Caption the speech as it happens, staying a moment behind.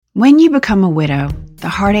When you become a widow, the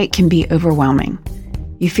heartache can be overwhelming.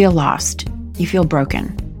 You feel lost, you feel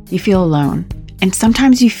broken, you feel alone, and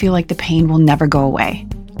sometimes you feel like the pain will never go away.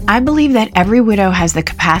 I believe that every widow has the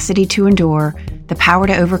capacity to endure, the power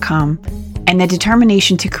to overcome, and the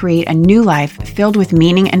determination to create a new life filled with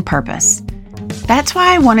meaning and purpose. That's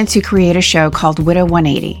why I wanted to create a show called Widow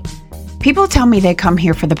 180. People tell me they come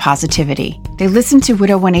here for the positivity. They listen to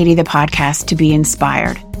Widow 180, the podcast, to be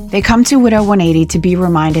inspired. They come to Widow 180 to be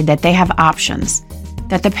reminded that they have options,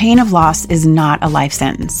 that the pain of loss is not a life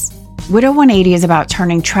sentence. Widow 180 is about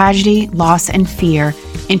turning tragedy, loss, and fear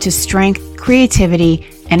into strength, creativity,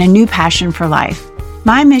 and a new passion for life.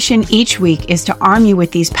 My mission each week is to arm you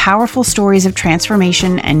with these powerful stories of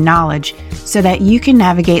transformation and knowledge so that you can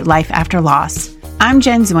navigate life after loss. I'm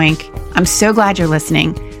Jen Zwink. I'm so glad you're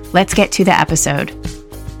listening. Let's get to the episode.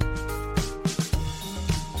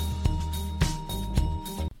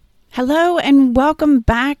 Hello and welcome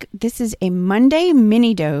back. This is a Monday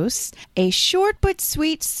mini dose, a short but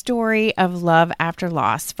sweet story of love after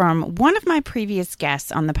loss from one of my previous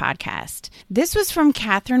guests on the podcast. This was from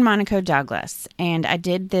Catherine Monaco Douglas, and I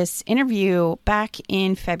did this interview back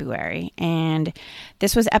in February, and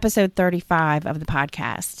this was episode 35 of the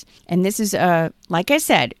podcast. And this is a, like I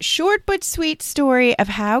said, short but sweet story of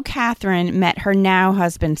how Catherine met her now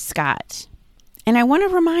husband, Scott. And I want to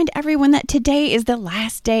remind everyone that today is the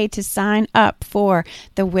last day to sign up for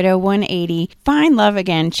the Widow 180 Find Love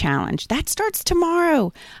Again Challenge. That starts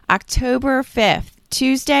tomorrow, October 5th.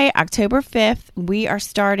 Tuesday, October 5th, we are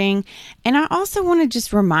starting. And I also want to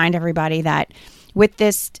just remind everybody that with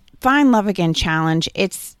this Find Love Again Challenge,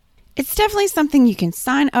 it's definitely something you can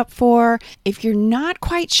sign up for if you're not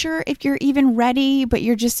quite sure if you're even ready, but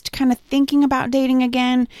you're just kind of thinking about dating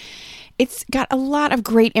again. It's got a lot of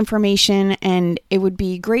great information, and it would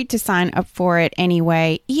be great to sign up for it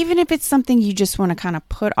anyway, even if it's something you just want to kind of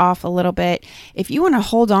put off a little bit. If you want to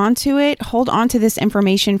hold on to it, hold on to this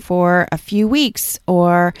information for a few weeks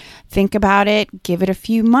or think about it, give it a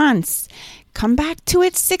few months. Come back to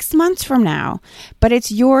it 6 months from now, but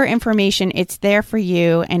it's your information. It's there for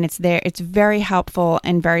you, and it's there. It's very helpful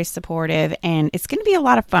and very supportive, and it's going to be a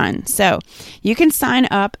lot of fun. So you can sign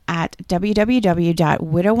up at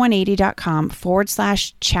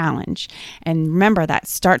www.widow180.com/challenge. And remember, that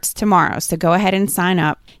starts tomorrow. So go ahead and sign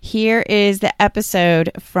up. Here is the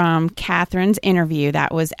episode from Catherine's interview.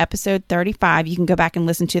 That was episode 35. You can go back and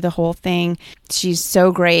listen to the whole thing. She's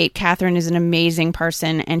so great. Catherine is an amazing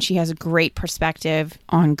person, and she has a great perspective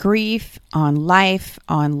on grief, on life,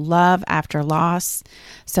 on love after loss.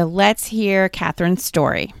 So let's hear Catherine's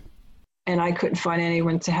story. And I couldn't find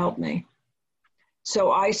anyone to help me.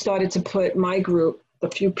 So I started to put my group, the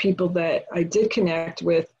few people that I did connect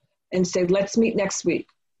with, and say, let's meet next week.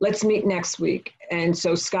 Let's meet next week. And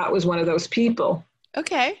so Scott was one of those people.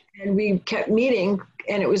 Okay. And we kept meeting,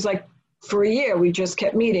 and it was like for a year, we just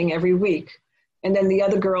kept meeting every week. And then the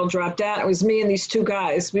other girl dropped out. It was me and these two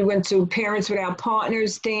guys. We went to Parents Without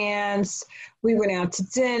Partners dance. We went out to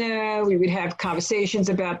dinner. We would have conversations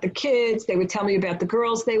about the kids. They would tell me about the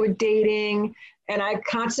girls they were dating. And I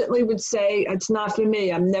constantly would say, it's not for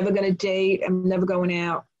me. I'm never going to date. I'm never going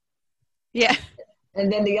out. Yeah.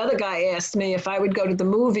 And then the other guy asked me if I would go to the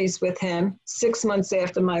movies with him 6 months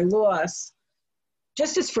after my loss,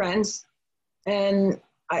 just as friends. And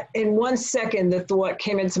in 1 second, the thought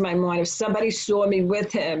came into my mind, if somebody saw me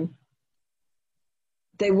with him,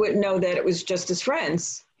 they wouldn't know that it was just as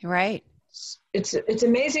friends. Right. It's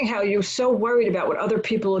amazing how you're so worried about what other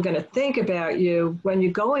people are going to think about you when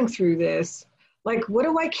you're going through this. Like, what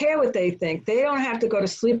do I care what they think? They don't have to go to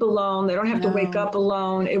sleep alone. They don't have to wake up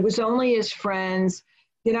alone. It was only as friends.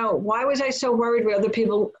 You know, why was I so worried with other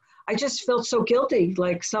people? I just felt so guilty.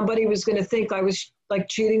 Like somebody was going to think I was like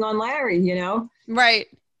cheating on Larry, you know? Right.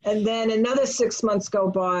 And then another 6 months go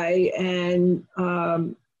by, and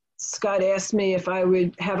Scott asked me if I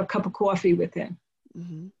would have a cup of coffee with him.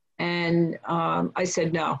 Mm-hmm. And I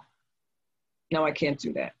said, no, I can't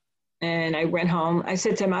do that. And I went home. I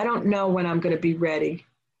said to him, I don't know when I'm going to be ready.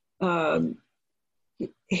 I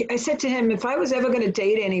said to him, if I was ever going to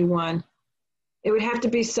date anyone, it would have to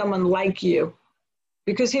be someone like you.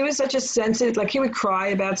 Because he was such a sensitive, like he would cry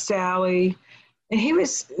about Sally. And he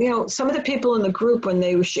was, some of the people in the group, when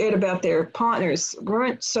they shared about their partners,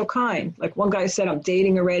 weren't so kind. Like one guy said, I'm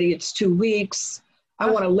dating already. It's 2 weeks.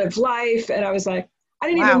 I want to live life. And I was like, I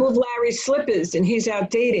didn't even move Larry's slippers, and he's out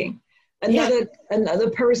dating. Another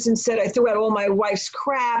person said, I threw out all my wife's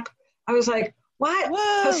crap. I was like, what?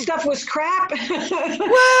 Whoa. Her stuff was crap?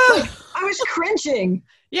 Whoa. Like, I was cringing.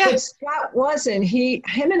 Yeah. But Scott wasn't.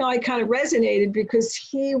 Him and I kind of resonated because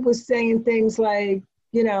he was saying things like,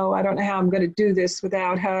 I don't know how I'm going to do this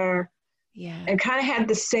without her. Yeah. And kind of had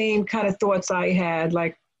the same kind of thoughts I had,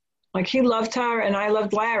 like he loved her and I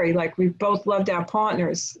loved Larry. Like we both loved our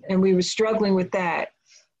partners and we were struggling with that.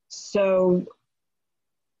 So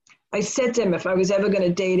I said to him, if I was ever going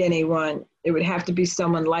to date anyone, it would have to be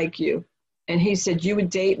someone like you. And he said, you would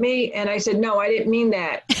date me? And I said, no, I didn't mean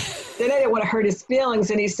that. Then I didn't want to hurt his feelings.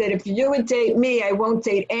 And he said, if you would date me, I won't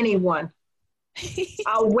date anyone.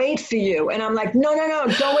 I'll wait for you. And I'm like, no,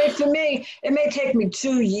 don't wait for me. It may take me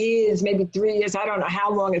 2 years, maybe 3 years. I don't know how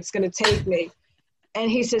long it's going to take me. And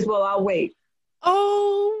he says, well, I'll wait.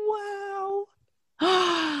 Oh,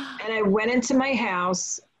 wow. And I went into my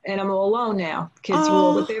house. And I'm all alone now. Kids were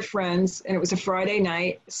all with their friends. And it was a Friday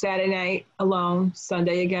night, Saturday night alone,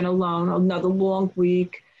 Sunday again alone, another long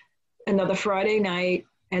week, another Friday night.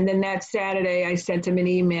 And then that Saturday, I sent him an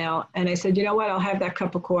email. And I said, you know what? I'll have that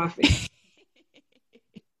cup of coffee.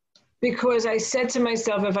 Because I said to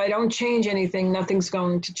myself, if I don't change anything, nothing's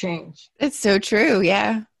going to change. It's so true.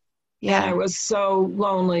 Yeah. Yeah. And I was so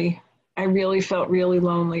lonely. I really felt really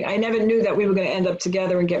lonely. I never knew that we were going to end up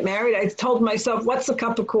together and get married. I told myself, what's a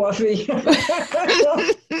cup of coffee?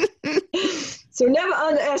 So never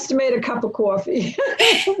underestimate a cup of coffee.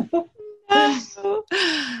 No,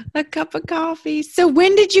 a cup of coffee. So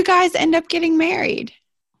when did you guys end up getting married?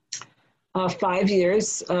 5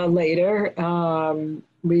 years later.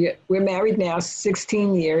 We're married now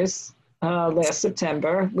 16 years last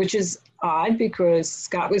September, which is odd because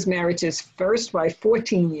Scott was married to his first wife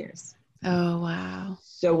 14 years. Oh, wow.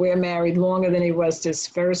 So we're married longer than he was to his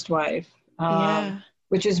first wife,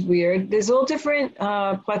 which is weird. There's all different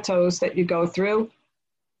plateaus that you go through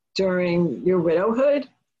during your widowhood.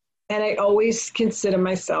 And I always consider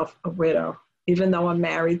myself a widow, even though I'm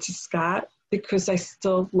married to Scott, because I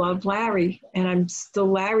still love Larry and I'm still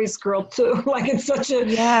Larry's girl too. Like it's such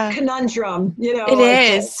a conundrum, It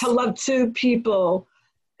is. To love two people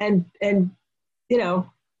and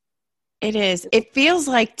It is. It feels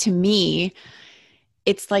like to me,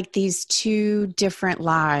 it's like these two different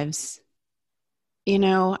lives.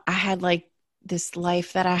 I had like this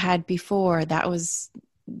life that I had before that was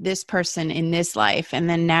this person in this life. And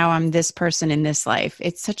then now I'm this person in this life.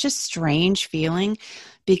 It's such a strange feeling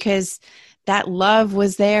because that love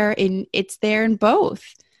was there it's there in both.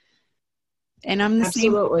 And I'm the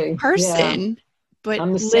same person, but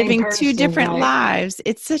living two different lives.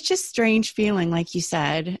 It's such a strange feeling. Like you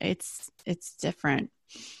said, it's different.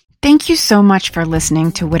 Thank you so much for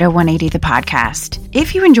listening to Widow 180, the podcast.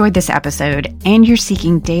 If you enjoyed this episode and you're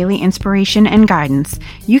seeking daily inspiration and guidance,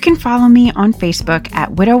 you can follow me on Facebook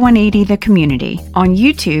at Widow 180, the community, on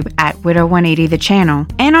YouTube at Widow 180, the channel,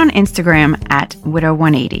 and on Instagram at Widow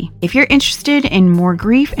 180. If you're interested in more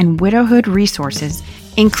grief and widowhood resources,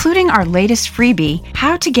 including our latest freebie,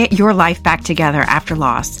 How to Get Your Life Back Together After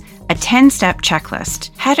Loss, a 10-step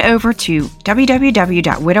checklist, head over to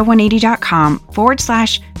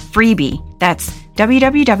www.widow180.com/freebie. That's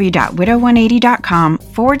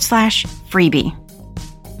www.widow180.com/freebie.